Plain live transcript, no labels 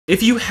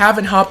If you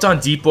haven't hopped on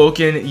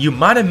Deepwoken, you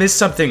might have missed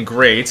something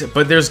great,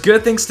 but there's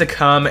good things to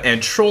come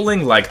and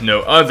trolling like no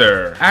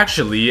other.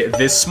 Actually,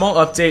 this small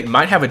update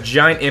might have a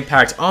giant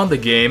impact on the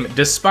game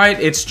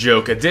despite its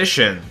joke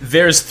addition.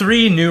 There's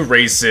 3 new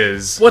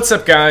races. What's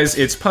up guys,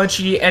 it's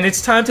Punchy, and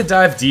it's time to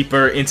dive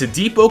deeper into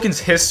Deepwoken's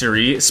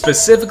history,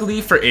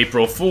 specifically for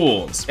April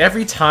Fools.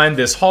 Every time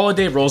this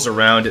holiday rolls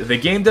around, the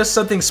game does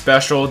something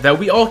special that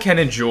we all can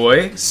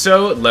enjoy,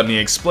 so let me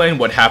explain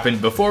what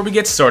happened before we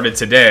get started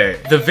today.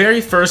 The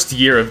very first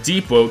year of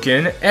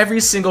Deepwoken, every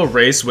single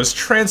race was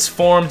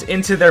transformed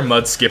into their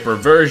Mudskipper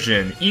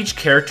version. Each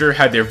character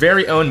had their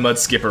very own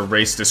Mudskipper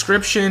race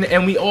description,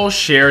 and we all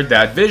shared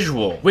that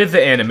visual. With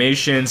the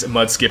animations,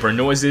 Mudskipper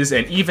noises,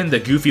 and even the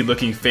goofy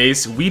looking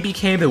face, we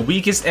became the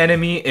weakest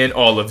enemy in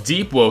all of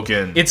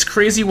Deepwoken. It's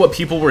crazy what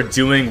people were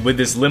doing with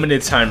this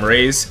limited time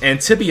race,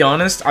 and to be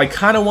honest, I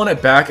kinda want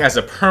it back as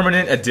a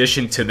permanent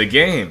addition to the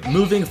game.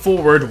 Moving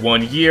forward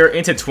 1 year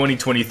into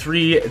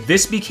 2023,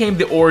 this became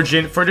the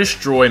origin for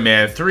Destroy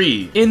Man 3.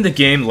 In the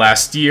game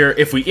last year,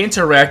 if we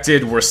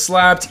interacted, were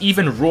slapped,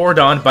 even roared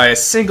on by a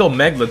single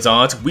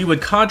Megalodon, we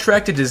would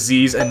contract a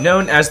disease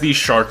known as the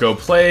Sharko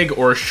Plague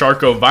or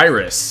Sharko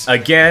Virus.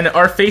 Again,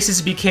 our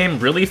faces became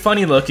really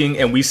funny looking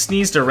and we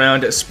sneezed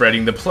around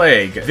spreading the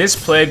plague. This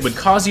plague would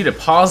cause you to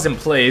pause in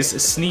place,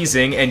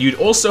 sneezing, and you'd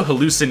also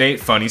hallucinate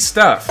funny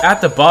stuff.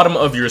 At the bottom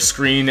of your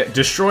screen,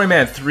 Destroy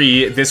Man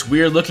 3, this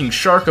weird looking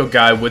Sharko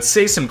guy would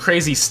say some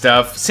crazy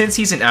stuff since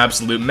he's an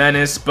absolute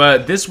menace,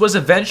 but this was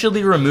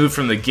eventually removed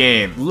from the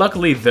game.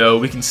 Luckily though,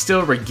 we can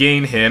still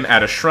regain him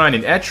at a shrine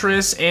in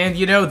Etris, and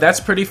you know, that's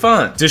pretty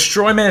fun.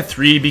 Destroy Man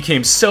 3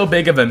 became so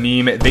big of a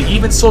meme, they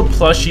even sold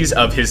plushies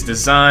of his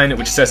design,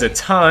 which says a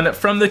ton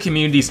from the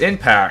community's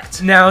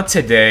impact. Now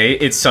today,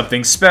 it's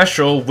something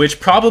special, which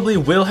probably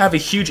will have a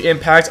huge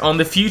impact on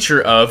the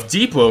future of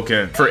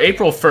Deepwoken. For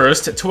April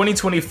 1st,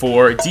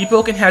 2024,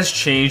 Deepwoken has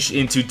changed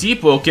into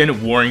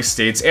Deepwoken Warring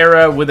States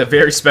Era with a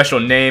very special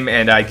name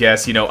and I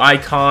guess, you know,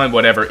 icon,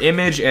 whatever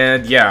image,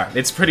 and yeah,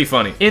 it's pretty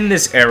funny. In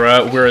this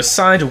era, we're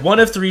assigned one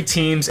of 3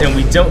 teams and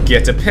we don't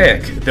get to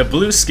pick. The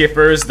blue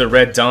Skippers, the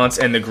red Daunts,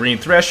 and the green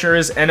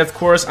Threshers, and of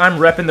course I'm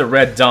repping the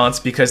red Daunts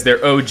because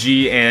they're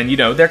OG and you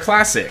know, they're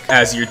classic.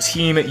 As your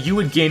team, you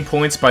would gain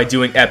points by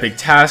doing epic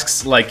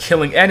tasks like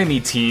killing enemy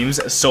teams,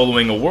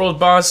 soloing a world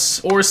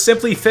boss, or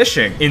simply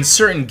fishing. In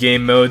certain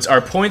game modes,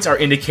 our points are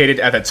indicated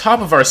at the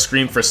top of our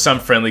screen for some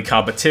friendly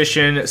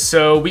competition,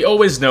 so we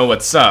always know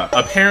what's up.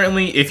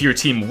 Apparently, if your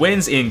team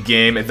wins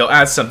in-game, they'll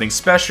add something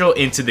special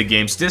into the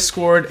game's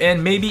Discord,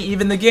 and maybe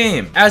even the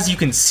game. As you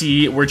can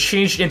see, we're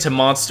changed into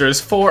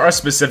monsters for our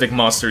specific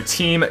monster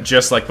team,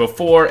 just like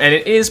before, and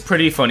it is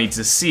pretty funny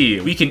to see.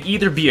 We can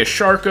either be a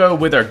Sharko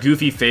with our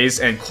goofy face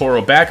and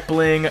coral back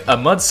bling, a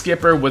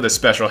Mudskipper with a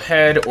special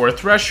head, or a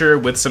Thresher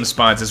with some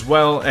spines as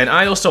well, and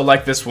I also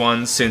like this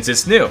one since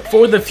it's new.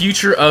 For the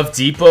future of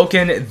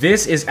Deepwoken,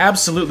 this is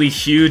absolutely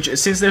huge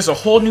since there's a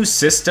whole new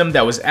system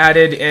that was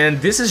added,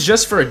 and this is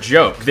just for a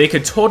joke. They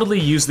could totally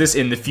use this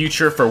in the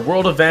future for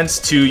world events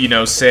to, you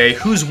know, say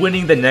who's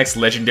winning the next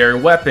legendary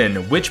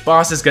weapon, which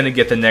boss is gonna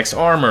get the next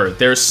armor.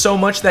 There's so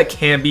much that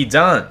can be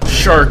done.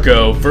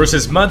 Sharko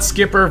versus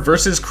Mudskipper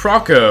versus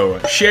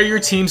Croco. Share your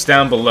teams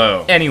down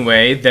below.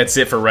 Anyway, that's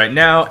it for right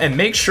now, and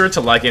make sure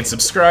to like and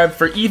subscribe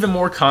for even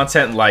more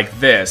content like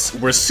this.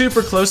 We're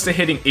super close to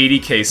hitting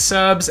 80k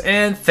subs,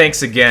 and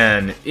thanks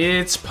again.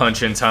 It's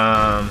punchin'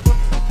 time.